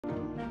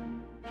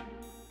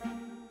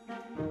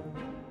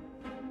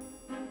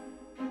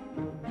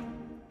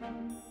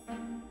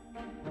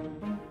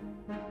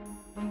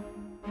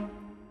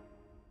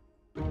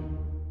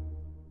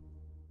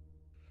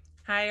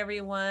Hi,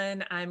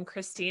 everyone. I'm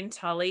Christine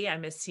Tully.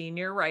 I'm a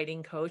senior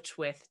writing coach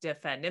with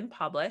Defend and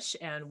Publish,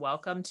 and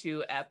welcome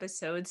to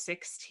episode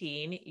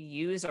 16,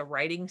 Use a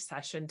Writing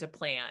Session to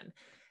Plan.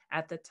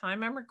 At the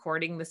time I'm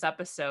recording this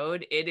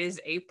episode, it is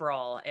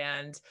April,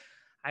 and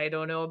I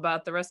don't know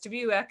about the rest of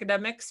you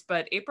academics,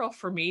 but April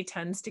for me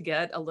tends to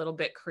get a little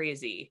bit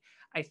crazy.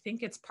 I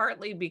think it's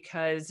partly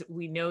because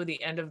we know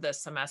the end of the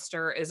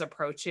semester is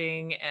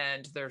approaching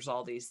and there's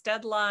all these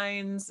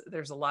deadlines,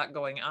 there's a lot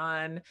going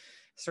on.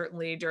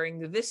 Certainly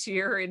during this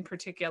year in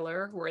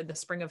particular, we're in the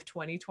spring of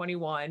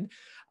 2021.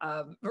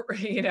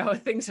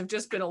 Things have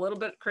just been a little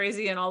bit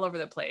crazy and all over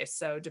the place.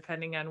 So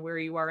depending on where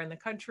you are in the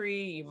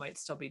country, you might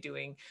still be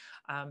doing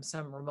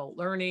some remote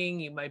learning.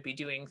 You might be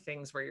doing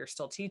things where you're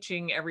still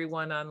teaching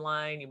everyone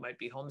online. You might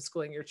be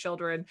homeschooling your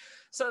children.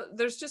 So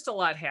there's just a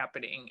lot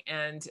happening.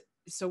 And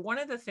so one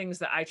of the things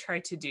that I try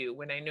to do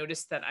when I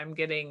notice that I'm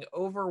getting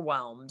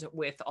overwhelmed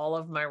with all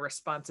of my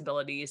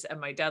responsibilities and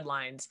my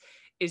deadlines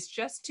is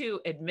just to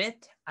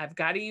admit I've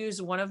got to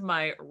use one of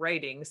my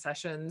writing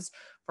sessions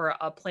for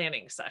a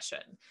planning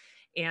session.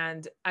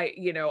 And I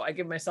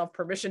give myself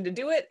permission to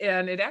do it.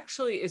 And it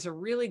actually is a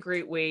really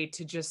great way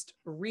to just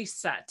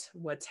reset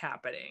what's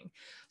happening.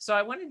 So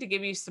I wanted to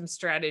give you some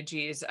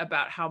strategies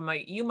about how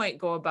you might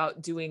go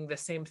about doing the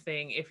same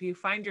thing if you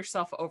find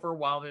yourself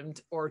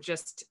overwhelmed or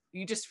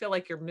you just feel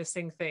like you're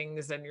missing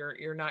things and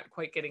you're not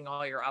quite getting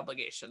all your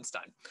obligations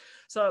done.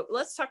 So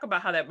let's talk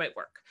about how that might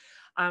work.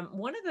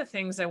 One of the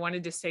things I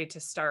wanted to say to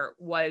start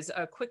was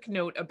a quick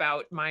note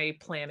about my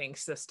planning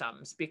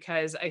systems,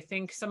 because I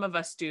think some of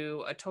us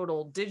do a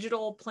total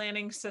digital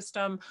planning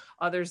system.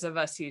 Others of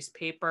us use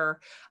paper.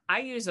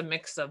 I use a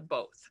mix of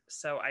both.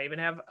 So I even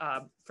have,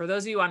 for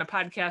those of you on a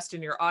podcast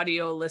and your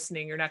audio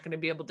listening, you're not going to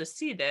be able to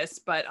see this,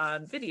 but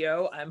on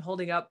video, I'm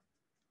holding up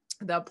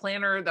the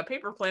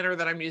paper planner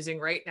that I'm using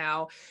right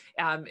now.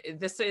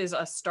 This is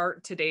a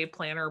Start Today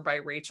planner by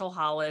Rachel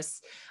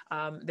Hollis.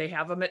 They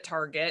have them at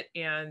Target,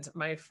 and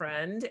my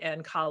friend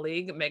and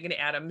colleague, Megan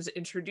Adams,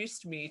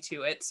 introduced me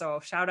to it. So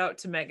shout out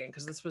to Megan,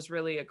 because this was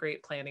really a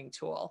great planning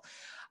tool.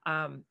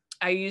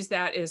 I use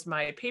that as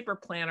my paper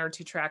planner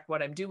to track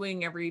what I'm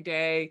doing every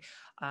day.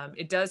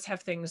 It does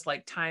have things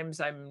like times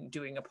I'm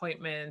doing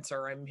appointments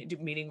or I'm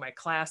meeting my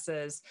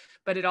classes,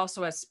 but it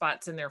also has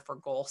spots in there for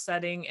goal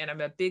setting. And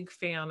I'm a big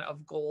fan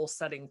of goal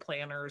setting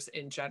planners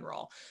in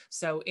general.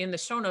 So in the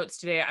show notes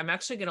today, I'm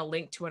actually going to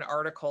link to an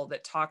article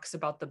that talks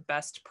about the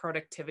best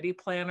productivity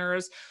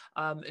planners.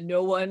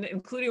 No one,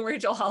 including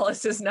Rachel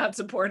Hollis, is not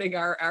supporting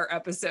our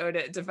episode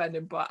at Defend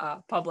and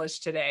Publish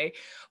today.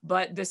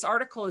 But this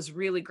article is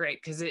really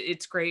great because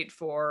it's great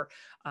for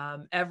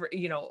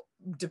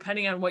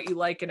depending on what you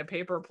like in a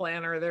paper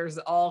planner, there's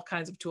all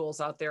kinds of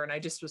tools out there. And I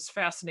just was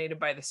fascinated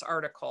by this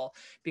article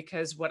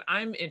because what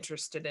I'm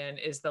interested in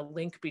is the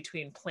link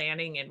between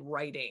planning and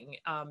writing,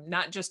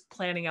 not just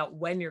planning out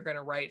when you're going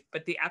to write,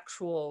 but the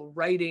actual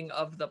writing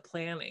of the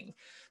planning,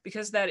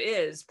 because that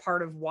is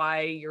part of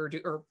why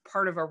or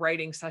part of a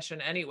writing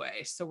session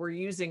anyway. So we're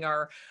using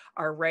our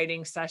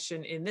writing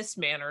session in this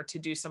manner to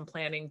do some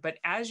planning, but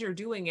as you're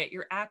doing it,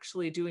 you're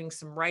actually doing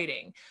some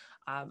writing.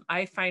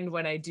 I find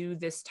when I do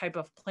this type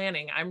of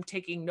planning, I'm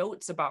taking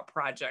notes about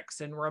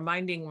projects and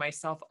reminding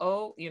myself,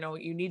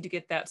 you need to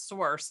get that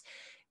source.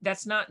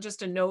 That's not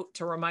just a note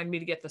to remind me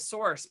to get the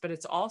source, but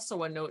it's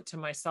also a note to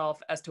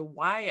myself as to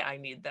why I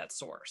need that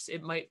source.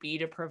 It might be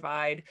to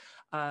provide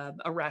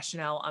a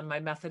rationale on my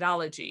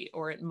methodology,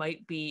 or it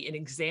might be an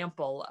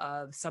example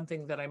of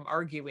something that I'm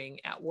arguing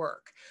at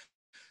work.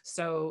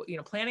 So,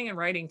 planning and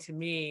writing to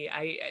me,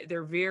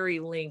 they're very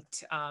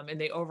linked and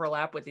they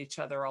overlap with each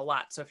other a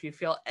lot. So if you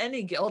feel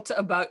any guilt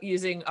about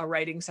using a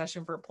writing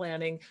session for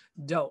planning,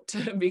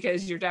 don't,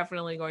 because you're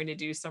definitely going to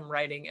do some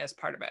writing as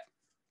part of it.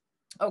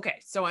 Okay,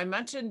 so I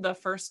mentioned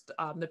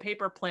the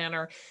paper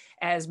planner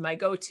as my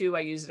go-to.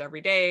 I use it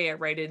every day. I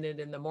write in it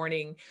in the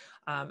morning,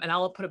 and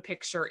I'll put a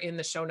picture in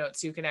the show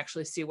notes so you can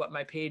actually see what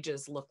my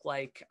pages look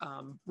like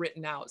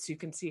written out, so you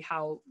can see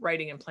how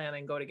writing and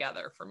planning go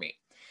together for me.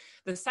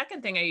 The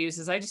second thing I use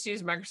is I just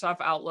use Microsoft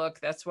Outlook.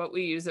 That's what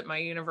we use at my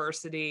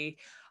university.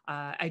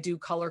 I do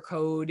color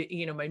code,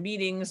 my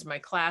meetings, my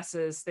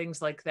classes,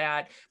 things like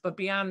that. But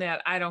beyond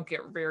that, I don't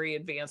get very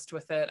advanced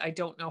with it. I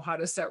don't know how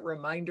to set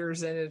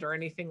reminders in it or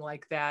anything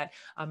like that.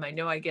 I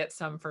know I get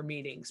some for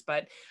meetings,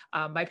 but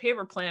my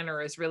paper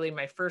planner is really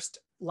my first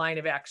line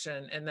of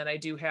action. And then I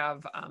do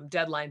have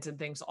deadlines and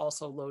things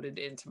also loaded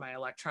into my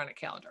electronic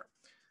calendar.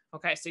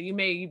 Okay, so you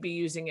may be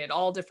using it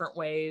all different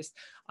ways.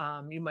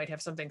 You might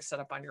have something set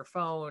up on your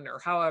phone or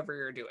however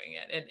you're doing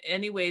it. And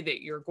any way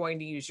that you're going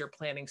to use your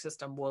planning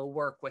system will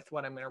work with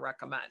what I'm going to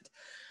recommend.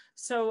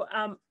 So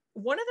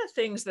one of the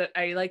things that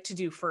I like to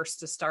do first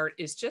to start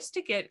is just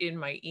to get in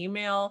my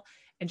email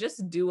and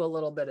just do a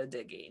little bit of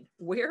digging.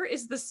 Where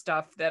is the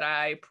stuff that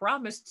I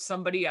promised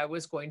somebody I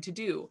was going to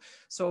do?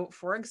 So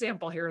for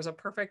example, here's a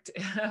perfect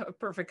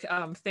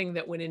thing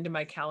that went into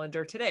my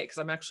calendar today, because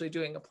I'm actually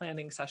doing a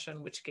planning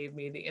session, which gave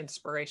me the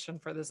inspiration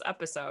for this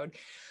episode.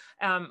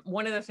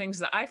 One of the things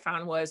that I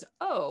found was,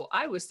 oh,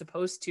 I was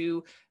supposed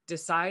to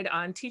decide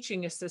on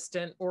teaching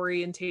assistant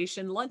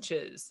orientation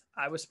lunches.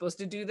 I was supposed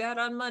to do that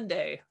on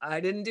Monday. I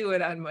didn't do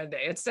it on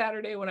Monday. It's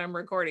Saturday when I'm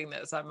recording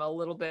this. I'm a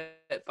little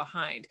bit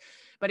behind,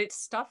 but it's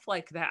stuff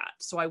like that.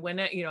 So I went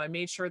at, I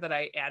made sure that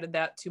I added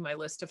that to my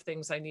list of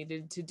things I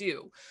needed to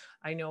do.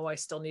 I know I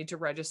still need to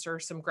register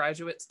some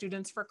graduate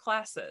students for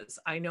classes.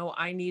 I know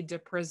I need to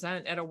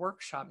present at a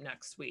workshop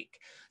next week.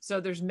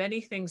 So there's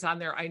many things on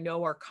there I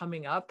know are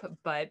coming up,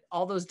 but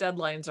all those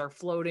deadlines are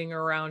floating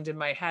around in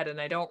my head and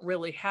I don't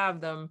really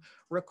have them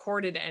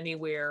recorded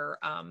anywhere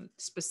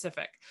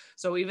specific.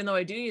 So even though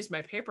I do use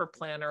my paper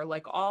planner,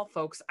 like all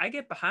folks, I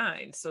get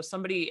behind. So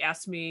somebody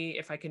asks me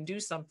if I can do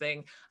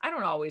something, I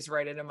don't always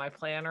write it in my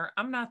planner.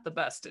 I'm not the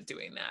best at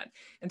doing that.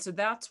 And so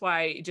that's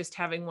why just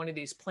having one of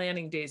these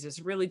planning days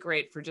is really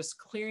great for just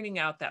clearing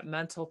out that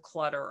mental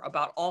clutter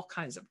about all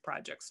kinds of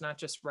projects, not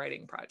just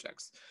writing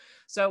projects.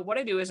 So what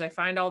I do is I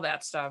find all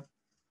that stuff.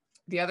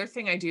 The other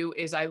thing I do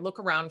is I look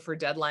around for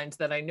deadlines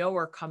that I know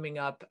are coming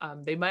up.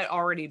 They might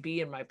already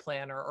be in my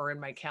planner or in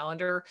my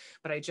calendar,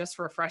 but I just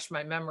refresh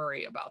my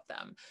memory about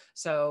them.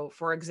 So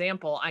for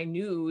example, I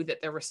knew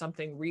that there was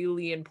something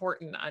really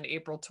important on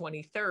April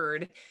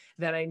 23rd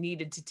that I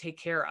needed to take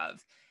care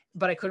of,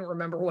 but I couldn't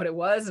remember what it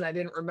was and I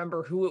didn't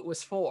remember who it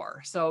was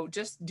for. So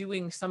just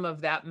doing some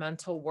of that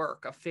mental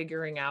work of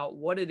figuring out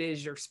what it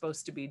is you're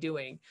supposed to be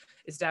doing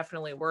is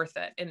definitely worth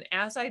it. And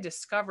as I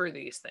discover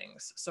these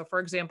things, so for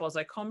example, as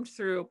I combed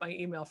through my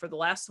email for the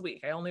last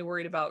week, I only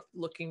worried about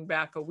looking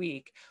back a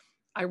week.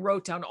 I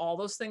wrote down all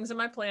those things in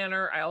my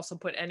planner. I also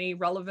put any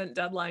relevant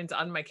deadlines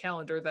on my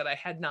calendar that I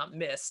had not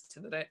missed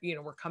that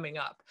were coming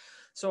up.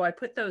 So I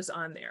put those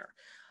on there.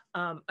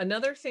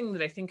 Another thing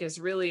that I think is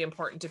really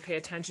important to pay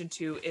attention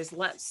to is,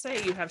 let's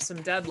say you have some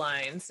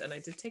deadlines, and I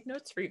did take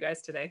notes for you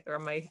guys today. They're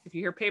on if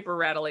you hear paper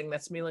rattling,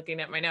 that's me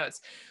looking at my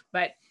notes.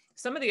 But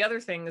some of the other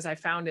things I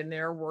found in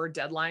there were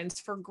deadlines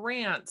for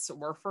grants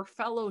or for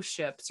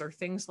fellowships or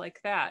things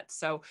like that.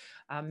 So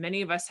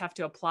many of us have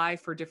to apply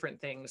for different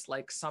things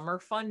like summer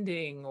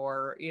funding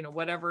or,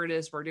 whatever it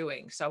is we're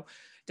doing. So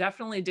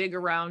definitely dig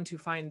around to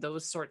find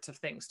those sorts of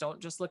things.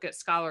 Don't just look at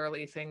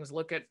scholarly things,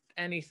 look at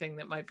anything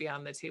that might be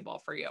on the table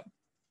for you.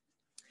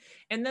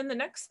 And then the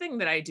next thing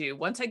that I do,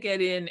 once I get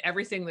in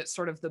everything that's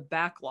sort of the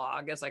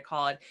backlog, as I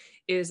call it,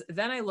 is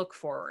then I look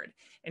forward.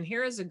 And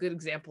here is a good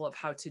example of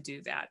how to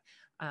do that.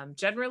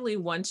 Generally,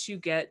 once you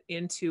get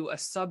into a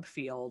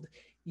subfield,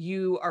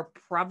 you are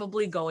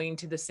probably going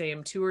to the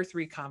same 2 or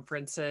 3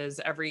 conferences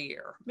every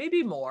year,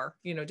 maybe more,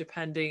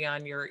 depending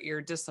on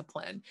your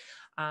discipline.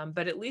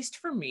 But at least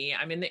for me,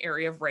 I'm in the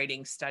area of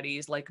writing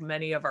studies, like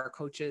many of our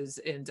coaches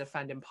in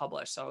Defend and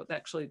Publish. So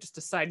actually, just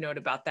a side note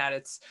about that,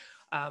 it's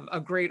a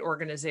great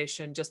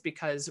organization just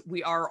because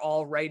we are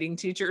all writing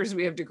teachers.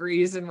 We have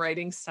degrees in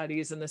writing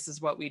studies, and this is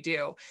what we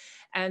do.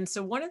 And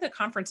so one of the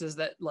conferences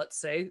that, let's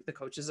say, the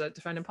coaches at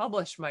Defend and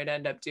Publish might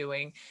end up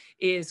doing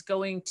is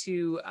going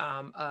to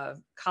a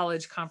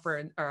college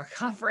conference, or a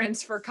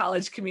conference for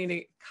college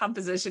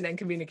composition and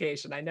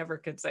communication. I never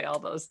could say all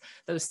those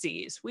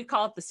C's. We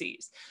call it the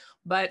C's.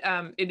 But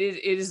it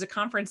is a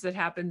conference that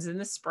happens in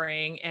the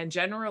spring, and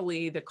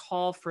generally the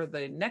call for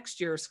the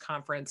next year's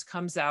conference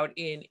comes out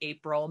in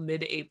April,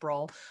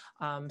 mid-April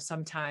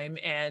sometime,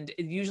 and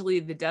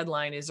usually the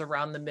deadline is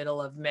around the middle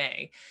of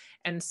May.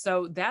 And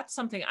so that's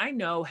something I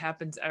know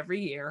happens every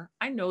year.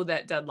 I know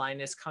that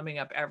deadline is coming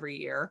up every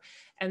year.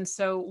 And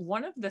so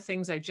one of the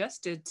things I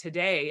just did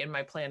today in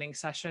my planning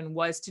session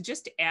was to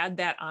just add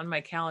that on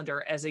my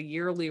calendar as a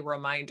yearly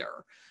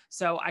reminder.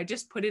 So I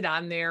just put it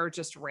on there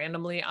just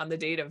randomly on the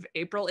date of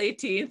April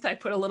 18th. I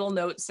put a little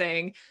note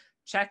saying,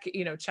 check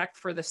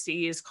for the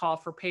C's, call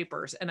for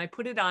papers. And I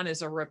put it on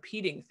as a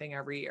repeating thing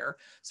every year.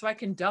 So I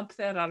can dump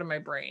that out of my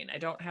brain. I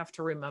don't have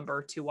to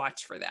remember to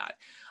watch for that.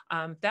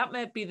 That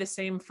might be the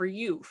same for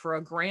you, for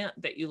a grant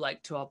that you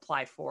like to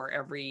apply for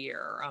every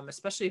year,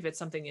 especially if it's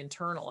something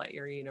internal at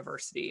your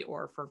university,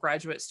 or for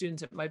graduate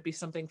students, it might be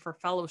something for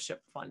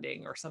fellowship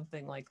funding or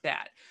something like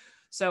that.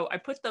 So I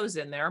put those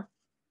in there.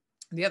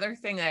 The other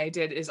thing I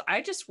did is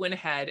I just went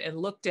ahead and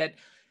looked at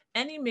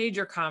any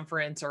major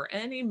conference or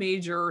any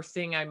major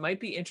thing I might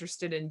be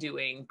interested in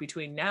doing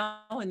between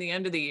now and the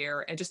end of the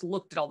year, and just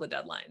looked at all the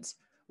deadlines.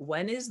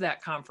 When is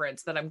that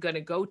conference that I'm going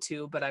to go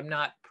to, but I'm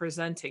not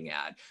presenting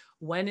at?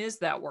 When is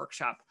that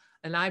workshop?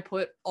 And I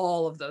put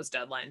all of those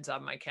deadlines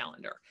on my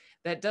calendar.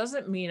 That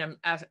doesn't mean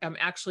I'm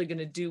actually going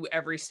to do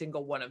every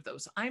single one of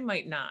those. I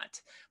might not,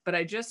 but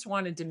I just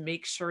wanted to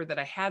make sure that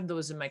I had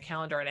those in my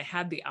calendar and I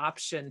had the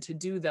option to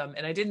do them.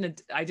 And I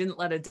didn't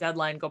let a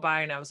deadline go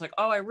by and I was like,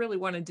 oh, I really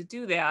wanted to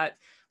do that,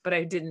 but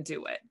I didn't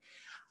do it.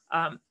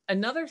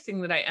 Another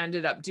thing that I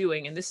ended up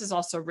doing, and this is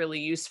also really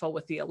useful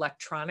with the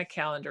electronic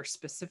calendar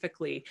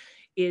specifically,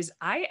 is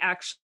I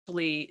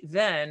actually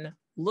then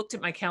looked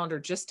at my calendar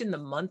just in the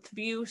month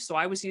view. So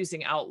I was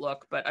using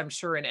Outlook, but I'm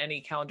sure in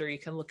any calendar you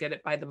can look at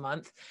it by the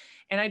month.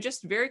 And I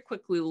just very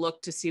quickly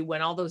looked to see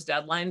when all those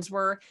deadlines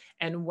were.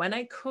 And when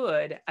I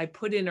could, I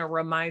put in a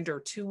reminder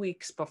 2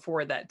 weeks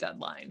before that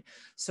deadline.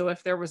 So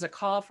if there was a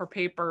call for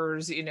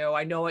papers,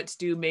 I know it's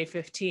due May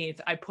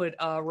 15th, I put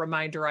a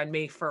reminder on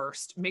May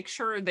 1st. Make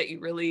sure that you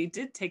really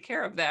did take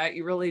care of that.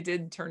 You really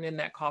did turn in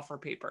that call for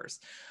papers.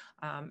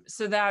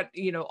 So that,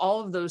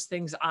 all of those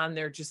things on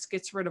there just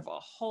gets rid of a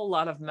whole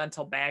lot of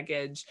mental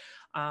baggage.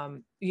 I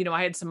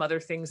had some other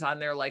things on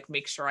there, like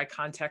make sure I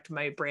contact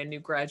my brand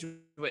new graduate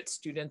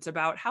students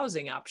about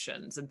housing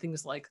options and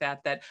things like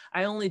that, that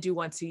I only do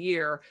once a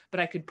year, but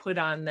I could put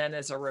on then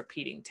as a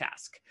repeating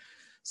task.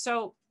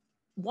 So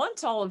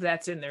once all of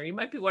that's in there, you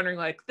might be wondering,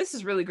 like, this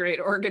is really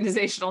great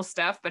organizational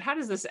stuff, but how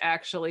does this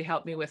actually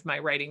help me with my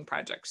writing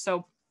project?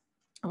 So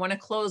I want to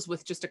close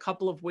with just a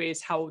couple of ways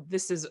how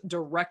this has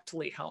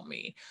directly helped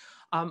me.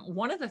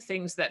 One of the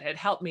things that had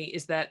helped me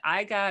is that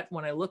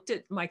when I looked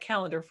at my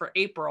calendar for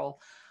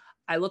April,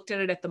 I looked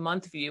at it at the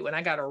month view and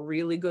I got a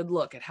really good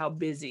look at how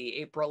busy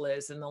April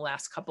is in the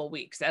last couple of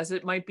weeks, as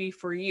it might be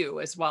for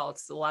you as well.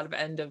 It's a lot of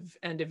end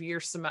of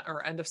year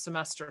or end of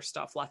semester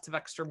stuff, lots of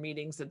extra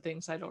meetings and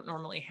things I don't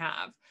normally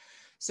have.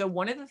 So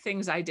one of the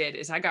things I did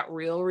is I got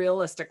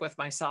realistic with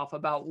myself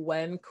about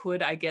when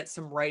could I get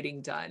some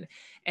writing done.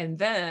 And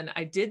then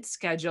I did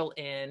schedule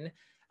in,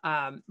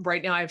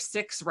 right now I have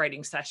 6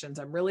 writing sessions.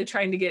 I'm really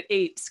trying to get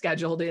 8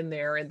 scheduled in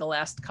there in the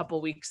last couple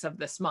weeks of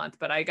this month,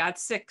 but I got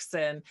 6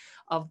 in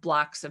of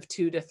blocks of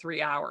 2 to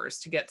 3 hours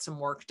to get some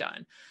work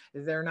done.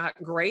 They're not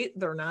great.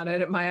 They're not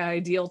at my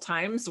ideal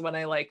times when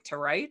I like to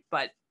write,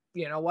 but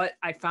you know what?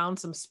 I found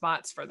some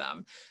spots for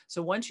them.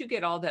 So once you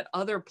get all that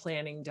other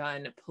planning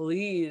done,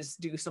 please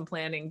do some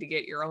planning to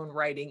get your own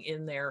writing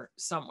in there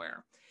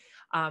somewhere.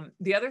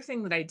 The other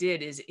thing that I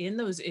did is in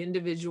those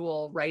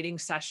individual writing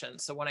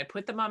sessions. So when I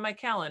put them on my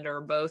calendar,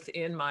 both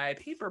in my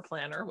paper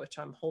planner, which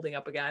I'm holding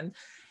up again,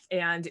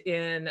 and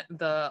in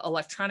the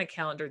electronic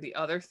calendar, the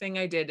other thing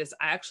I did is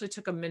I actually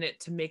took a minute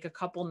to make a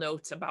couple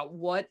notes about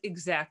what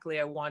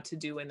exactly I want to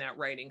do in that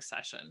writing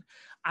session.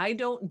 I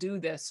don't do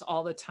this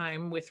all the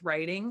time with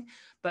writing,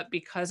 but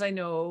because I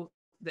know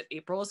that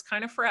April is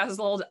kind of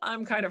frazzled,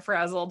 I'm kind of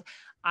frazzled,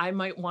 I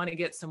might want to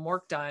get some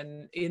work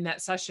done in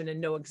that session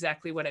and know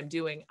exactly what I'm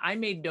doing. I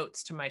made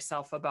notes to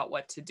myself about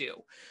what to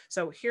do.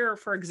 So here,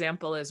 for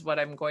example, is what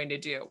I'm going to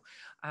do.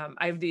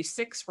 I have these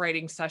 6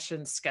 writing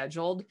sessions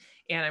scheduled,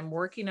 and I'm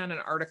working on an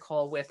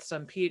article with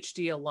some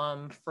PhD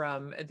alum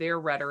from their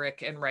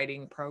rhetoric and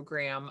writing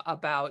program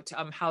about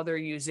how they're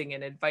using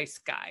an advice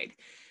guide.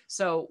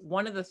 So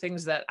one of the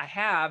things that I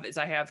have is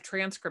I have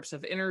transcripts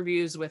of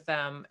interviews with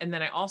them. And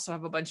then I also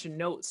have a bunch of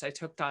notes I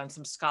took on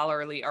some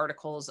scholarly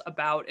articles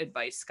about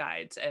advice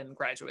guides and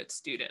graduate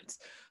students.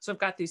 So I've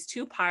got these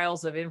 2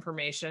 piles of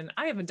information.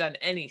 I haven't done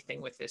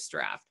anything with this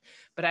draft,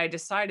 but I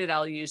decided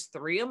I'll use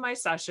 3 of my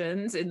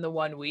sessions in the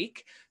 1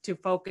 week to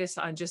focus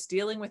on just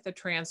dealing with the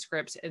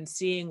transcripts and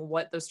seeing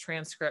what those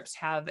transcripts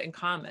have in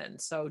common.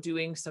 So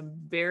doing some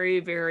very,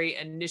 very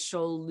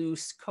initial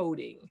loose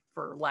coding,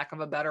 for lack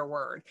of a better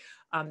word.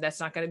 That's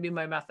not going to be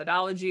my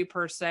methodology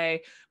per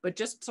se, but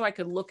just so I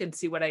could look and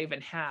see what I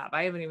even have.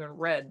 I haven't even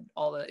read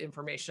all the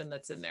information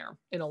that's in there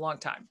in a long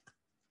time.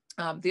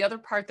 The other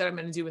part that I'm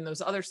going to do in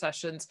those other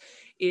sessions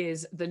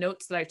is the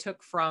notes that I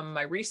took from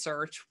my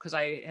research, because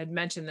I had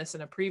mentioned this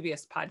in a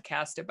previous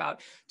podcast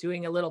about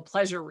doing a little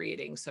pleasure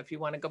reading. So if you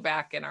want to go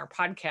back in our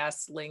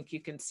podcast link, you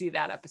can see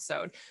that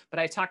episode. But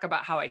I talk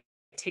about how I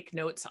take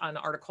notes on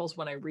articles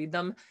when I read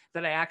them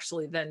that I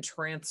actually then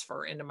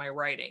transfer into my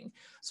writing.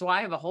 So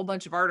I have a whole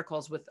bunch of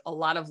articles with a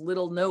lot of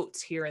little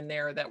notes here and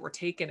there that were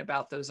taken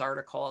about those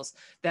articles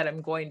that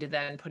I'm going to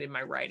then put in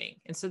my writing.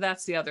 And so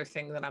that's the other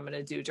thing that I'm going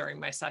to do during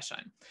my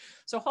session.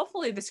 So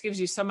hopefully this gives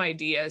you some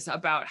ideas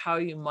about how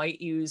you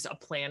might use a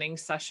planning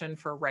session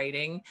for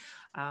writing.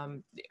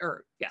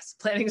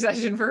 Planning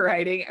session for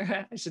writing,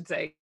 I should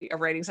say a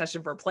writing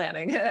session for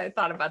planning. I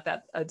thought about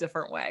that a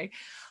different way.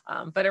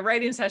 But a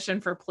writing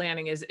session for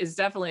planning is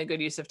definitely a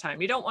good use of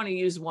time. You don't want to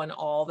use one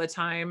all the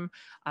time.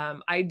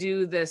 I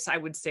do this, I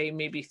would say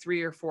maybe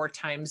 3 or 4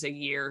 times a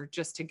year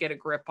just to get a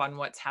grip on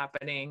what's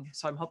happening.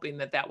 So I'm hoping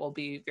that that will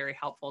be very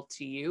helpful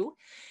to you.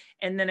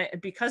 And then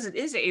because it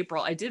is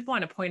April, I did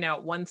want to point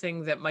out one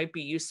thing that might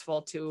be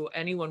useful to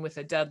anyone with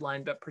a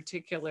deadline, but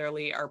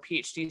particularly our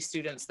PhD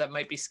students that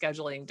might be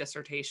scheduling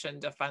dissertation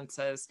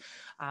defenses.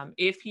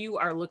 If you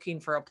are looking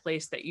for a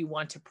place that you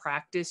want to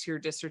practice your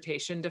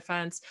dissertation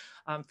defense,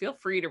 feel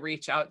free to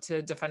reach out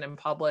to Defend and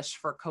Publish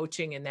for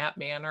coaching in that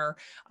manner.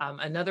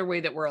 Another way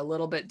that we're a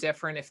little bit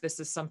different, if this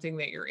is something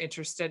that you're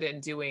interested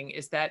in doing,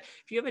 is that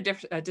if you have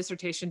a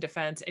dissertation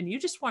defense and you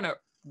just want to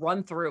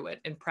run through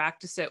it and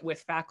practice it with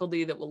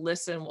faculty that will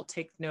listen, will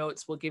take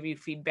notes, will give you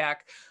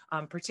feedback,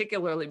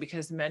 particularly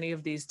because many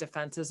of these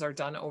defenses are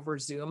done over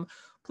Zoom,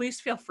 please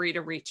feel free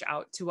to reach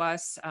out to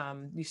us.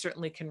 You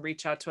certainly can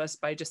reach out to us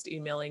by just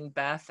emailing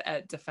Beth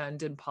at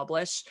Defend and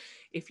Publish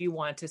if you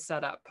want to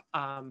set up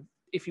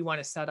if you want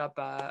to set up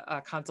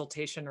a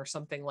consultation or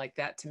something like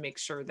that to make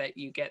sure that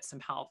you get some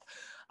help.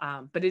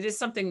 But it is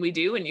something we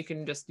do, and you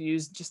can just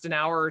use just an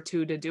hour or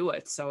two to do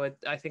it. So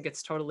I think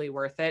it's totally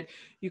worth it.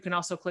 You can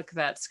also click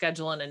that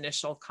schedule an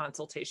initial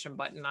consultation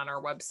button on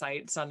our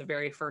website. It's on the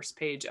very first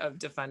page of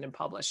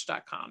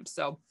defendandpublish.com.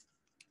 So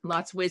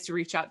lots of ways to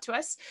reach out to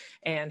us,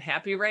 and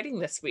happy writing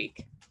this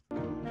week.